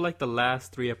 except for like the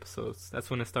last 3 episodes. That's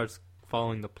when it starts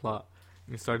following the plot.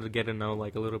 You started to get to know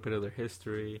like a little bit of their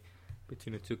history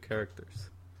between the 2 characters.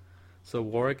 So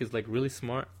Warwick is like really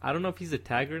smart. I don't know if he's a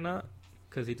tag or not,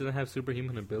 because he doesn't have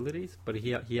superhuman abilities, but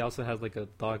he also has like a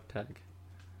dog tag.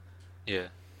 Yeah.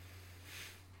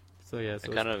 So I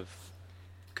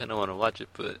kind of want to watch it,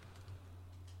 but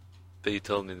you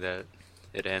told me that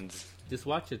it ends. Just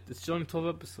watch it. It's only 12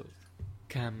 episodes.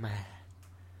 Come on.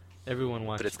 Everyone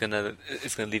watch But it's gonna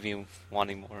leave you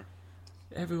wanting more.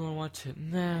 Everyone watch it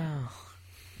now.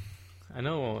 I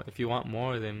know if you want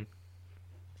more, then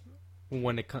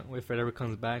if it ever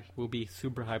comes back, we'll be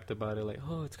super hyped about it. Like,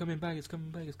 oh, it's coming back, it's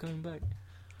coming back, it's coming back.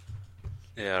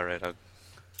 Yeah, alright.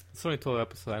 It's only 12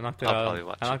 episodes. I knocked it I'll out. probably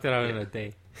watch I knocked it out in yeah. a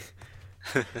day.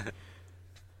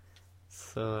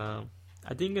 So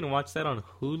I think you can watch that on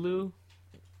Hulu,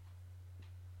 if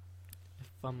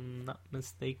I'm not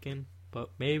mistaken. But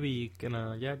maybe you can,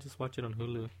 just watch it on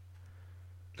Hulu.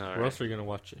 Alright. Where else are you gonna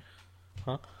watch it?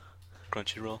 Huh?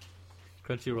 Crunchyroll.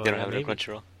 Crunchyroll. They don't have it maybe. on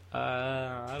Crunchyroll.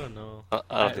 I don't know. I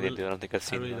don't think they do. I don't think I've I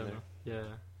seen really it on don't there. know.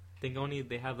 Yeah, I think only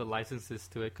they have the licenses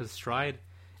to it because Stride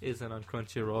isn't on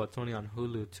Crunchyroll. It's only on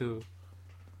Hulu too.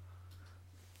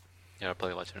 Yeah, I'll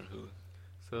probably watch it on Hulu.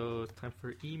 So it's time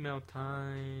for email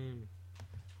time.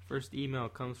 First email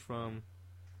comes from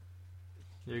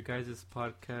your guys'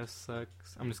 podcast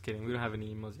sucks. I'm just kidding. We don't have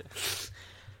any emails yet.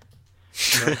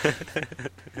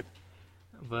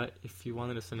 But if you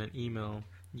wanted to send an email,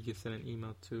 you can send an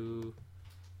email to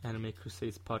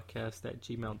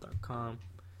animecrusadespodcast@gmail.com.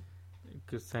 You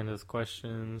could send us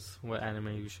questions, what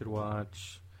anime you should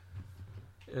watch,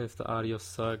 if the audio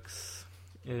sucks,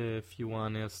 if you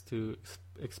want us to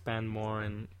expand more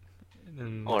and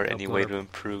or any way to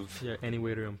improve. Yeah, any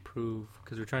way to improve.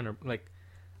 Because we're trying to,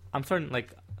 I'm starting,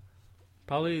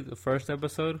 probably the first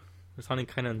episode, we're sounding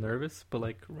kind of nervous, but,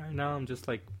 right now, I'm just,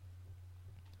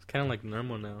 it's kind of,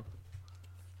 normal now.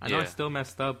 I know I still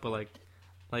messed up, but,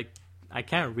 I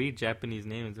can't read Japanese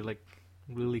names. They're,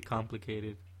 really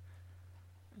complicated.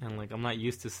 And, I'm not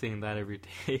used to seeing that every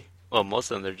day. Well,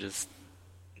 most of them,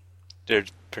 they're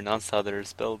pronounced how they're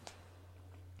spelled.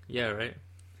 Yeah, right?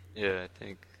 Yeah, I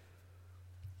think.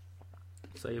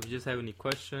 So if you just have any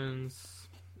questions,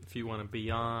 if you want to be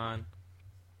on,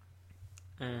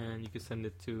 and you can send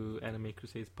it to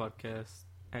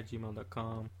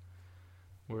animecrusadespodcast@gmail.com.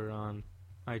 We're on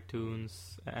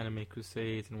iTunes at Anime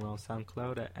Crusades, and we're on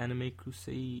SoundCloud at Anime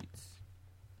Crusades.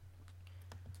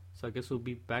 So I guess we'll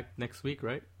be back next week,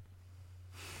 right?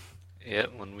 Yeah,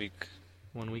 1 week.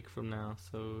 1 week from now.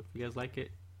 So if you guys like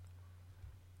it,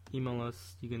 email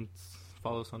us. You can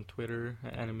follow us on Twitter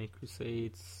at Anime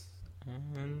Crusades.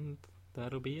 And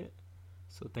that'll be it.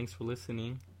 So thanks for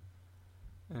listening.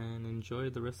 And enjoy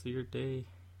the rest of your day.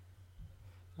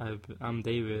 I'm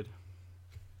David.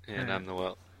 And I'm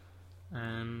Noel.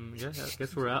 And yeah, I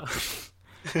guess we're out.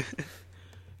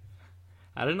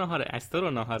 I still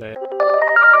don't know how to